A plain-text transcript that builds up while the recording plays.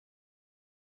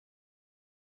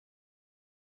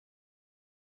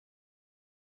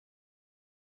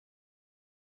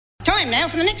Time now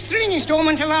for the next thrilling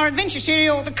instalment of our adventure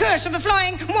serial, The Curse of the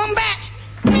Flying Wombat.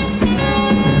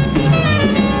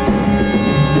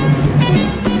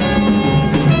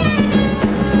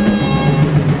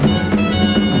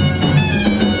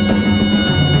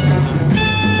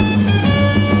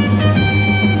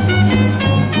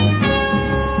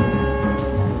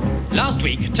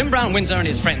 Tim Brown-Windsor and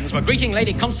his friends were greeting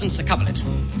Lady Constance de Coverlet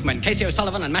when Casey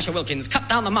O'Sullivan and Masha Wilkins cut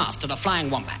down the mast of the Flying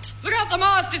Wombat. Look out the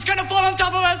mast! It's going to fall on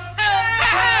top of us!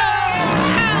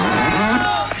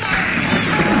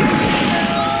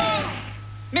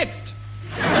 Help! Missed!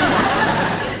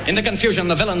 In the confusion,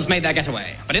 the villains made their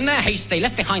getaway, but in their haste, they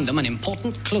left behind them an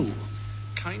important clue.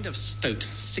 Kind of stoat,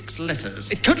 6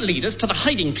 letters. It could lead us to the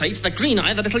hiding place of the Green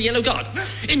Eye of the Little Yellow God.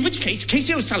 In which case,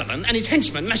 Casey O'Sullivan and his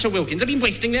henchman, Masha Wilkins, have been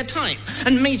wasting their time.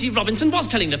 And Maisie Robinson was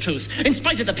telling the truth, in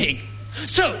spite of the pig.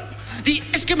 So, the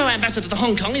Eskimo ambassador to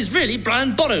Hong Kong is really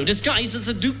Brian Borrow, disguised as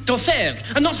the Duc d'Orfèvre,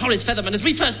 and not Horace Featherman, as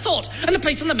we first thought. And the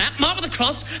place on the map, marked with a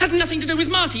cross, has nothing to do with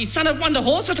Marty, son of Wonder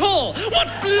Horse, at all.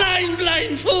 What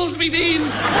blind fools we've been!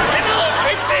 It all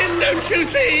fits in, don't you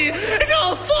see? It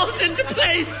all falls into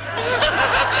place!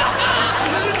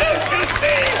 Don't you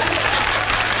see?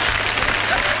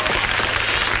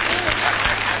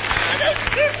 Don't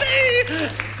you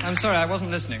see? I'm sorry, I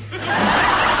wasn't listening.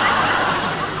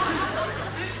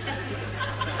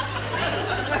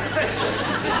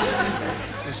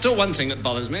 There's still one thing that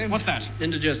bothers me. What's that?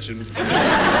 Indigestion.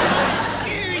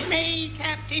 Excuse me,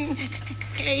 Captain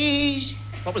Cleese.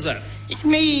 What was that? It's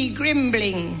me,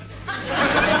 Grimbling.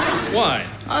 Why?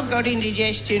 I've got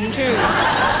indigestion, too.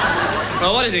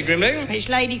 Well, what is it, Grimling? It's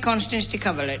Lady Constance de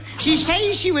Coverlet. She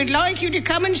says she would like you to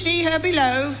come and see her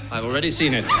below. I've already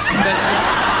seen it.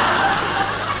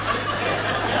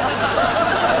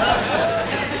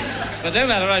 But no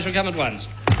matter, I shall come at once.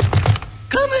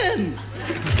 Come in.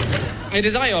 It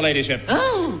is I, your ladyship.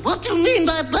 Oh, what do you mean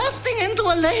by bursting into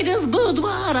a lady's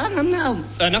boudoir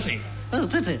unannounced? Nothing. Oh,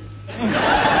 pity.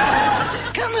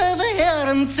 Come over here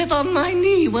and sit on my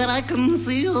knee where I can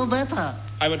see you better.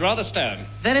 I would rather stand.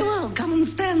 Very well, come and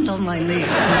stand on my knee.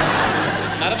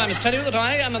 Madam, I must tell you that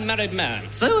I am a married man.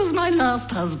 So is my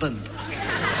last husband.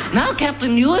 Now,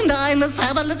 Captain, you and I must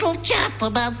have a little chat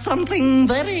about something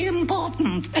very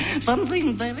important.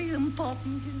 Something very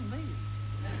important indeed.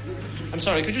 I'm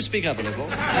sorry, could you speak up a little?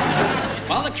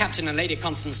 While the captain and Lady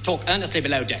Constance talk earnestly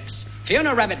below decks,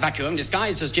 Fiona Rabbit Vacuum,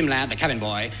 disguised as Jim Ladd, the cabin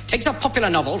boy, takes a popular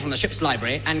novel from the ship's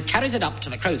library and carries it up to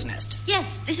the crow's nest.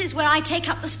 Yes, this is where I take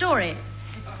up the story.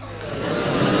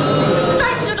 As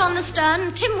I stood on the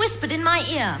stern, Tim whispered in my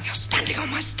ear. You're standing on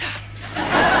my stern.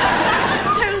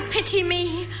 Oh, pity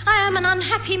me. I am an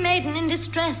unhappy maiden in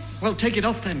distress. Well, take it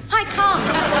off then. I can't.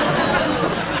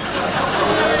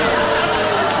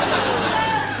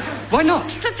 Why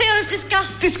not? For fear of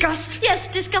disgust. Disgust? Yes,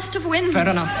 disgust of wind. Fair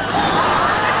enough.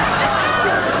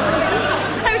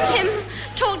 Oh, Tim,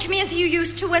 talk to me as you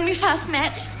used to when we first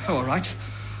met. Oh, all right.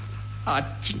 Oh,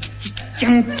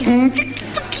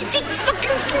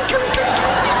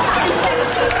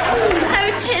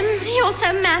 Tim, you're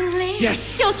so manly.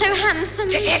 Yes. You're so handsome.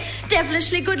 Yes.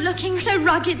 Devilishly good-looking, so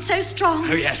rugged, so strong.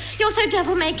 Oh, yes. You're so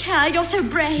devil-may-care. You're so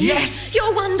brave. Yes.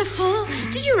 You're wonderful.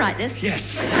 Did you write this? Yes.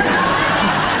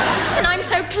 And I'm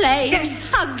so plain. Yes.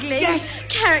 Ugly. Yes.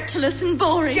 Characterless and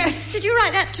boring. Yes. Did you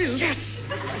write that too? Yes.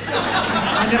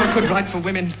 I never could write for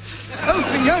women. Oh,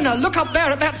 Fiona, look up there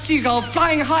at that seagull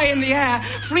flying high in the air,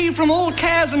 free from all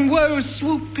cares and woes,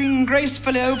 swooping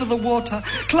gracefully over the water,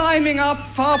 climbing up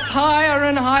higher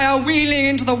and higher, wheeling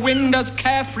into the wind as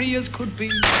carefree as could be.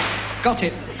 Got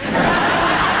it.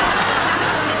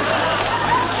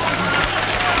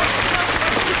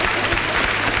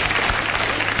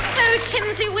 Oh,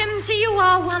 Timsy Whimsy, you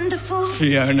are wonderful.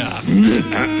 Fiona.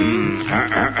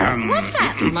 What's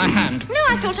that? My hand. No,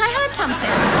 I thought I heard something.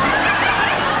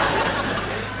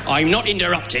 I'm not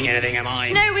interrupting anything, am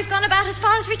I? No, we've gone about as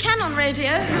far as we can on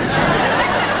radio.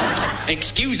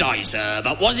 Excuse I, sir,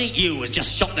 but was it you who has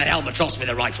just shot that albatross with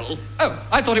a rifle? Oh,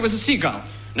 I thought it was a seagull.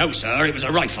 No, sir, it was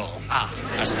a rifle.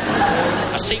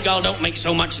 A seagull don't make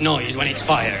so much noise when it's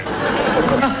fired.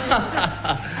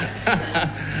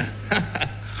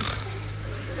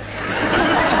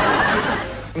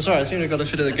 I'm sorry, I seem to have got a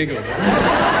fit of the giggle.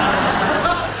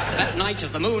 That night,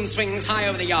 as the moon swings high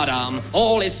over the yardarm,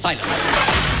 all is silent.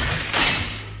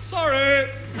 Sorry.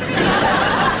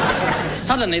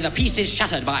 Suddenly, the peace is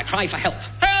shattered by a cry for help.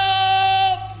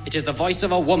 Help! It is the voice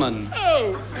of a woman.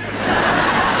 Oh.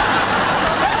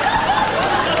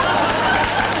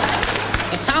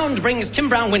 The sound brings Tim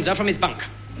Brown-Windsor from his bunk.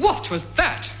 What was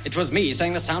that? It was me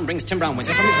saying the sound brings Tim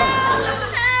Brown-Windsor from his bunk.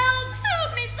 Help!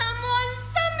 Help me, someone!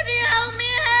 Somebody help me!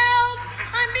 Help!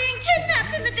 I'm being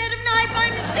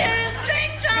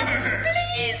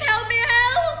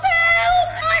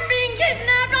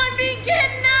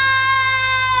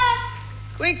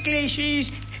quickly.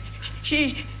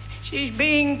 She's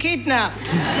being kidnapped.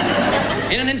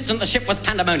 In an instant, the ship was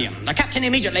pandemonium. The captain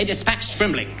immediately dispatched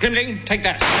Grimling. Grimling, take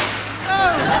that.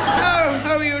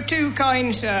 Oh, you're too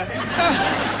kind, sir.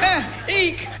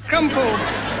 Eek,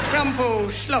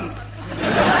 crumple, slump.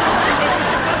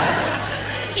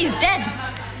 He's dead.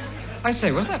 I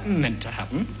say, was that meant to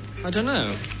happen? I don't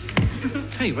know.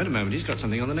 Hey, wait a moment. He's got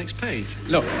something on the next page.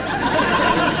 Look,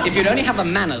 if you'd only have the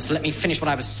manners to let me finish what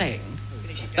I was saying.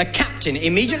 The captain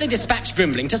immediately dispatched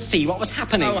Grimling to see what was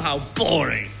happening. Oh, how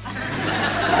boring.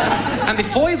 And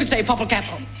before you could say popple.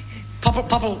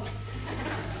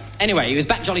 Anyway, he was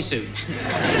back jolly soon.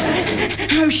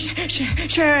 Oh,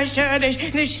 sir,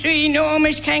 there's 3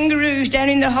 enormous kangaroos down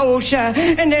in the hole, sir,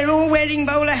 and they're all wearing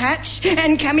bowler hats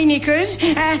and cami knickers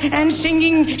and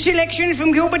singing selections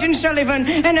from Gilbert and Sullivan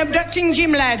and abducting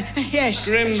Jim Ladd. Yes.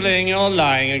 Grimling, you're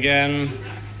lying again.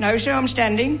 No, sir, I'm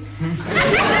standing.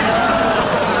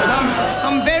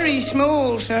 I'm very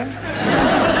small, sir.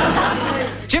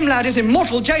 Jim Ladd is in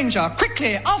mortal danger.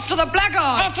 Quickly, after the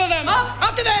blackguard! After them!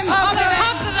 After them!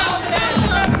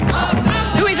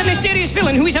 Who is the mysterious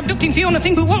villain who is abducting Fiona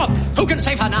Thingboot Wallop? Who can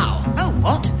save her now? Oh,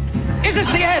 what? Is this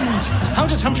the end? How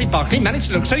does Humphrey Barclay manage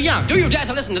to look so young? Do you dare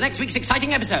to listen to next week's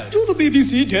exciting episode? Do the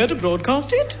BBC dare to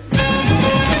broadcast it?